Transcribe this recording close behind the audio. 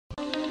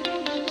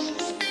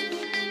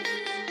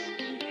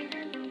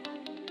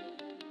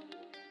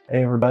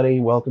Hey everybody,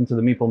 welcome to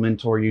the Meeple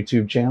Mentor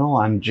YouTube channel.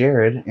 I'm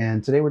Jared,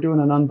 and today we're doing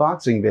an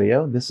unboxing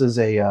video. This is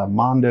a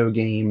Mondo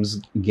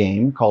Games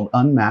game called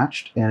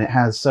Unmatched, and it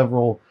has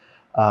several,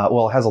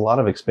 it has a lot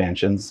of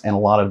expansions and a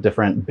lot of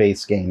different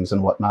base games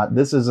and whatnot.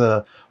 This is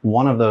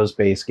one of those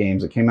base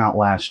games that came out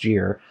last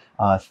year,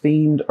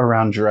 themed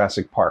around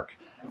Jurassic Park.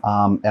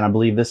 And I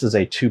believe this is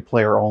a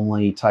two-player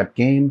only type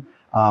game.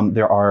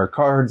 There are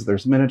cards,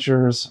 there's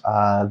miniatures.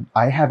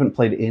 I haven't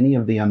played any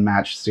of the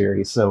Unmatched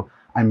series, so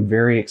I'm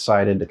very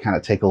excited to kind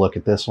of take a look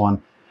at this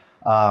one.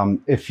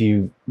 If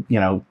you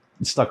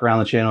stuck around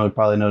the channel, you'd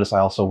probably notice I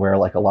also wear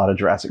like a lot of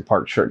Jurassic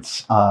Park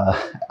shirts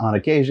on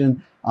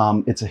occasion.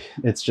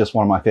 It's just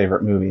one of my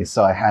favorite movies,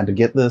 so I had to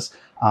get this.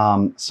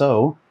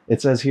 So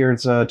it says here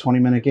it's a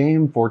 20-minute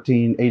game,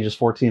 ages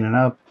 14 and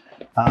up.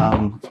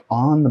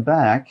 On the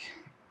back,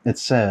 it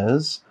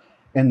says,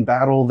 "In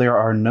battle, there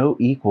are no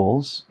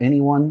equals.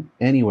 Anyone,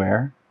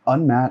 anywhere.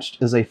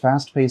 Unmatched is a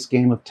fast-paced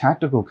game of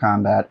tactical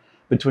combat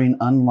between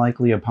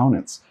unlikely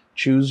opponents.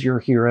 Choose your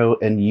hero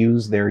and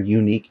use their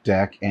unique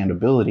deck and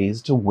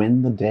abilities to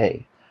win the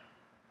day.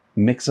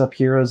 Mix up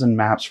heroes and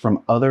maps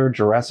from other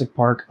Jurassic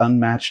Park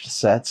Unmatched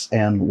sets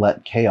and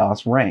let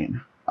chaos reign."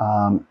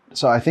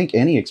 So I think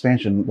any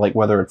expansion, like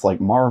whether it's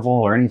like Marvel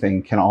or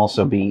anything, can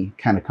also be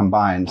kind of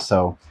combined.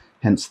 So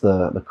hence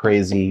the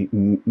crazy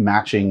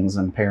matchings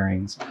and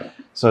pairings.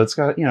 So it's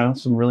got,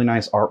 some really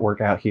nice artwork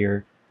out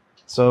here.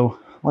 So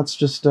let's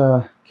just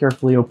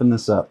carefully open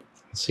this up.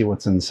 See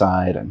what's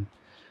inside and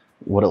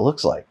what it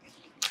looks like.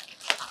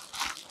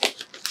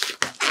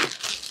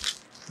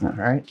 All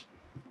right.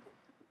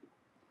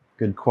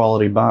 Good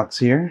quality box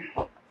here.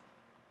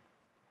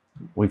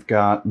 We've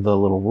got the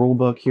little rule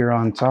book here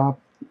on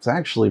top. It's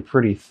actually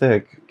pretty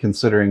thick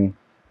considering,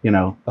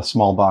 a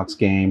small box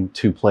game,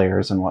 2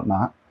 players and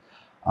whatnot.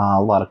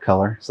 A lot of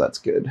color, so that's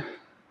good.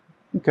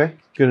 Okay,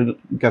 good.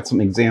 Got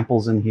some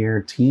examples in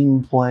here.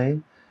 Team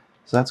play,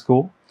 so that's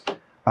cool.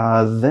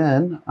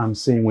 Then I'm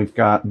seeing we've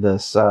got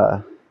this,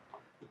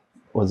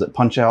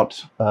 punch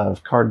out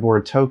of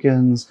cardboard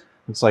tokens.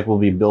 Looks like we'll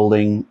be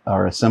building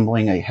or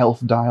assembling a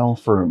health dial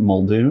for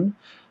Muldoon.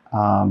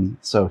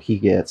 So he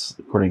gets,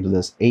 according to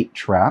this, 8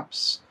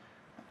 traps,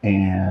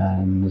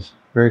 and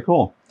very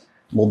cool.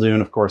 Muldoon,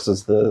 of course,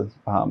 is the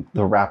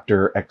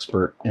raptor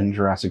expert in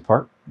Jurassic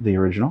Park, the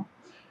original.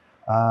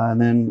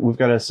 And then we've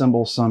got to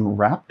assemble some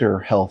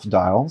raptor health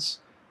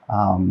dials.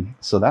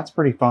 So that's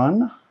pretty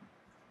fun.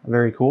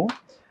 Very cool.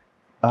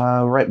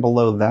 Right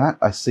below that,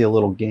 I see a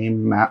little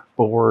game map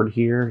board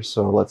here.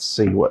 So let's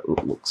see what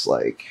it looks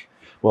like.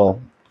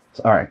 Well,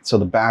 all right. So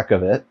the back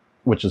of it,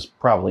 which is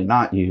probably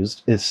not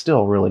used, is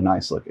still really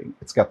nice looking.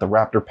 It's got the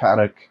raptor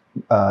paddock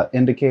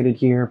indicated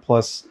here,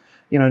 plus,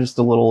 just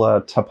a little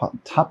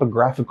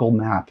topographical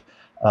map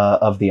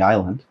of the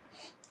island.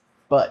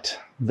 But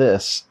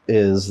this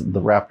is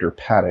the raptor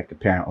paddock,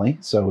 apparently.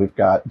 So we've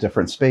got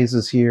different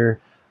spaces here,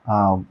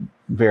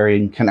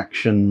 varying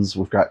connections.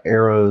 We've got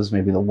arrows,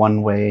 maybe the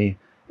one-way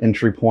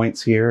entry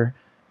points here,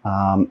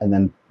 and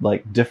then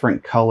like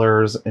different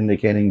colors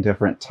indicating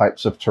different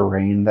types of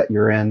terrain that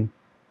you're in.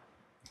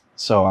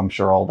 So I'm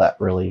sure all that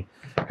really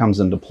comes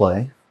into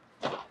play.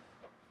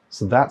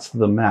 So that's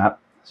the map.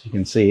 So you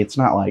can see it's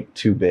not like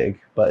too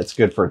big, but it's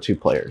good for 2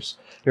 players.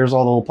 Here's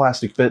all the little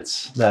plastic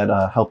bits that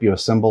help you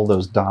assemble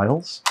those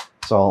dials.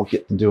 So I'll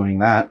get to doing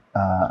that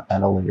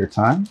at a later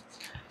time.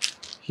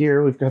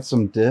 Here we've got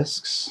some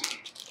discs,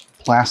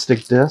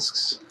 plastic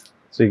discs,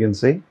 so you can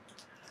see.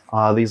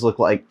 These look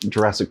like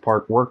Jurassic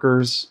Park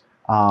workers.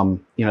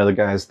 The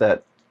guys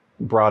that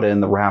brought in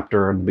the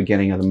raptor in the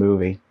beginning of the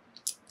movie.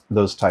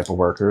 Those type of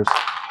workers,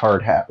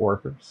 hard hat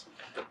workers.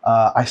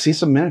 I see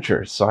some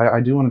miniatures, so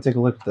I do want to take a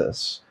look at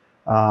this.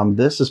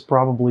 This is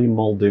probably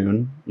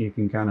Muldoon. You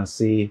can kind of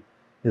see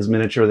his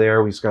miniature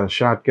there. He's got a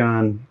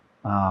shotgun.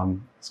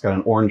 It's got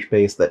an orange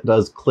base that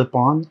does clip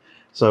on.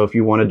 So if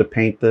you wanted to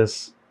paint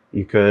this,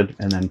 you could,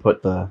 and then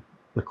put the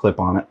clip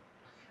on it,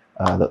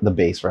 the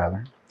base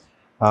rather.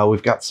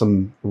 We've got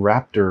some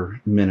raptor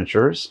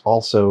miniatures,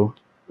 also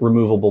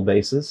removable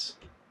bases.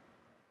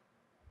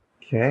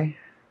 Okay.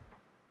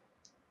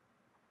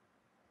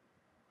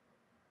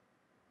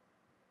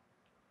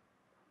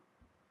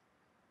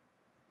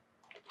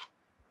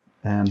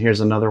 And here's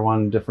another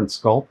one, different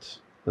sculpt.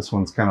 This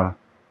one's kind of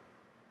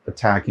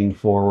attacking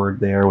forward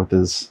there with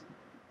his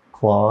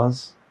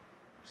claws.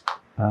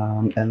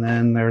 And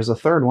then there's a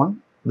third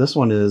one. This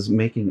one is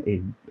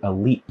making a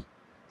leap.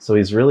 So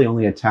he's really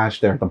only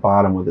attached there at the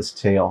bottom with his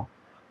tail.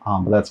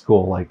 But that's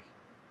cool, like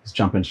he's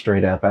jumping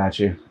straight up at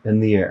you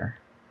in the air,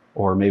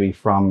 or maybe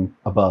from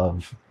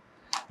above.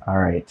 All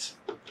right.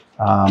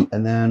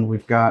 And then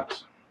we've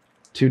got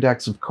 2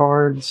 decks of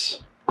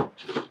cards,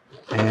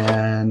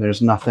 and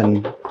there's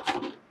nothing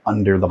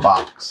under the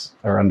box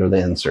or under the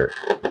insert.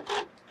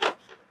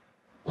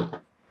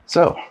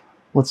 So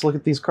let's look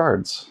at these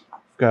cards.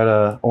 We've got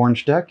an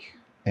orange deck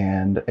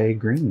and a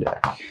green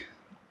deck.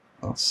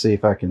 Let's see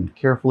if I can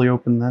carefully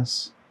open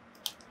this.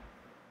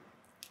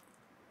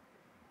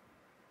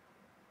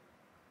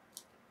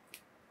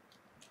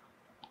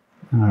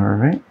 All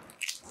right.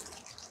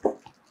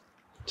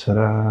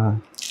 Ta-da.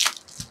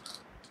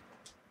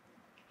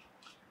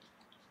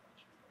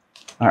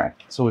 All right,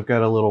 so we've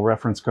got a little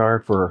reference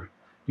card for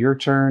your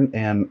turn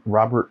and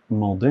Robert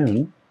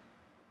Muldoon.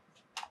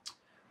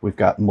 We've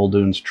got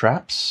Muldoon's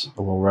traps,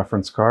 a little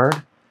reference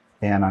card,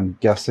 and I'm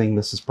guessing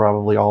this is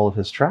probably all of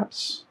his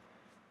traps.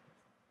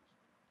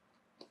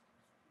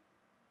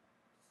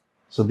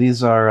 So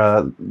these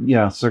are,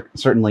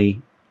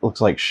 certainly looks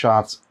like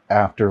shots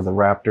after the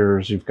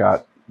Raptors. You've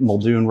got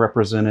Muldoon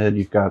represented.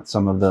 You've got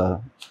some of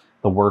the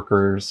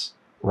workers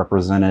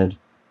represented,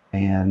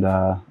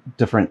 and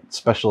different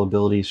special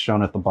abilities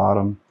shown at the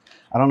bottom.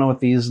 I don't know what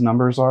these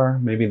numbers are.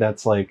 Maybe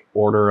that's like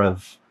order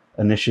of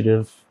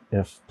initiative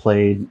if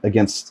played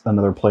against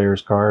another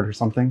player's card or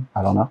something.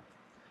 I don't know.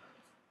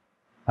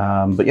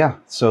 But yeah,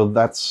 so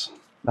that's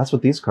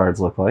what these cards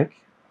look like.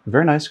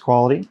 Very nice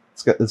quality.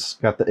 It's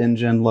got the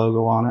InGen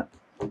logo on it.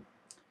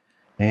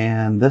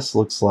 And this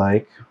looks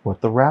like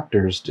what the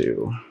Raptors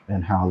do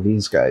and how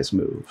these guys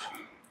move.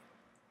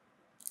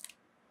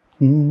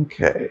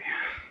 Okay.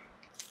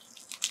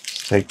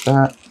 Let's take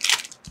that.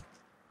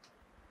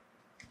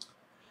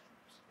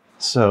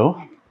 So,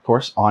 of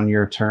course, on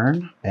your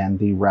turn and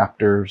the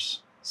Raptors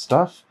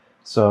stuff.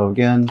 So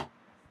again,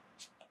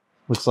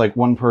 looks like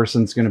one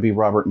person's going to be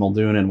Robert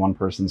Muldoon and one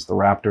person's the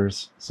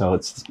Raptors. So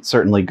it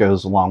certainly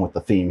goes along with the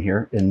theme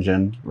here,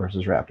 InGen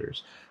versus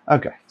Raptors.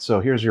 Okay,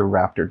 so here's your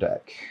Raptor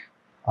deck.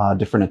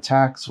 Different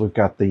attacks. We've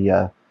got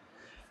the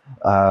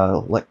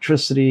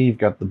electricity. You've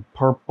got the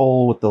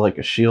purple with the like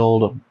a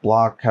shield, a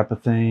block type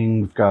of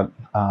thing. We've got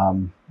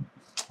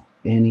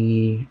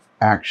any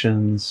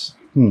actions.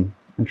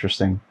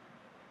 Interesting.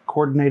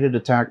 Coordinated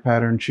attack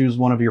pattern. Choose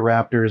one of your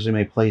Raptors. You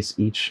may place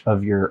each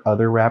of your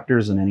other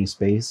Raptors in any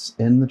space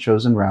in the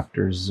chosen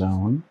Raptors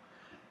zone.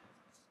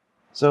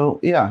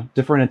 So yeah,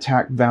 different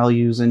attack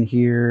values in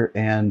here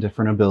and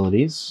different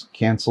abilities.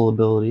 Cancel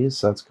abilities,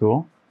 that's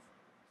cool.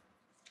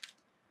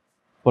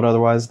 But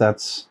otherwise,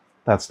 that's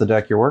the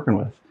deck you're working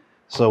with.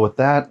 So with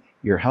that,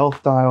 your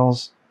health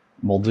dials,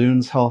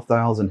 Muldoon's health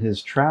dials and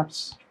his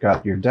traps,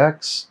 got your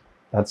decks.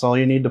 That's all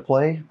you need to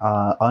play.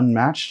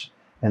 Unmatched.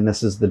 And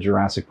this is the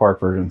Jurassic Park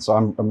version. So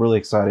I'm really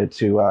excited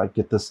to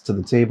get this to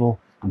the table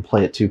and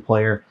play it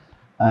 2-player.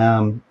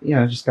 I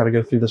just got to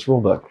go through this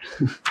rule book.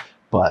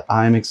 But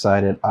I'm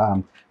excited.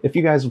 If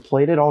you guys have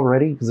played it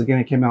already, because again,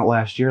 it came out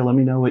last year, let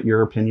me know what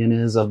your opinion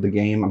is of the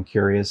game. I'm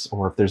curious,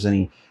 or if there's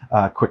any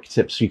quick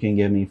tips you can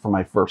give me for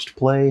my first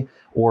play,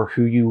 or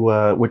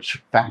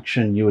which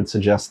faction you would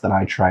suggest that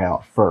I try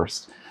out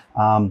first.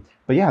 But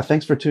yeah,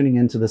 thanks for tuning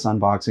into this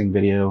unboxing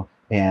video.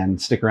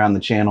 And stick around the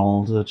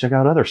channel to check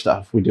out other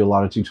stuff. We do a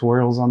lot of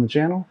tutorials on the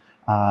channel.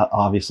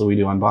 Obviously, we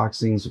do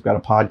unboxings. We've got a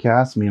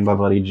podcast. Me and my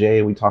buddy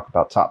Jay, we talk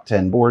about top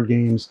 10 board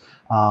games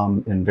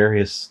in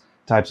various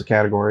types of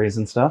categories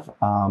and stuff.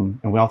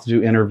 And we also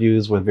do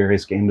interviews with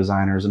various game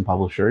designers and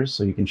publishers,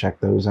 so you can check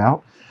those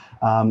out.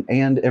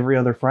 And every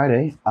other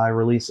Friday, I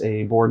release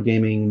a board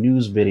gaming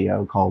news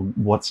video called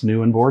What's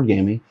New in Board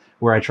Gaming,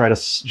 where I try to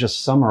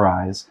just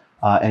summarize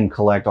and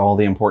collect all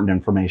the important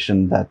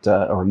information that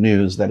or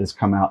news that has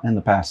come out in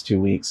the past 2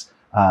 weeks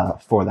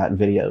for that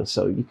video.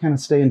 So you kind of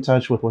stay in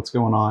touch with what's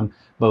going on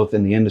both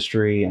in the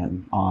industry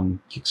and on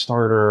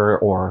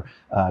Kickstarter or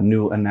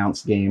new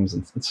announced games.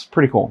 It's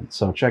pretty cool.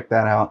 So check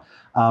that out.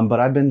 But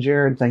I've been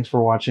Jared. Thanks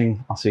for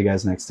watching. I'll see you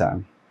guys next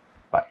time.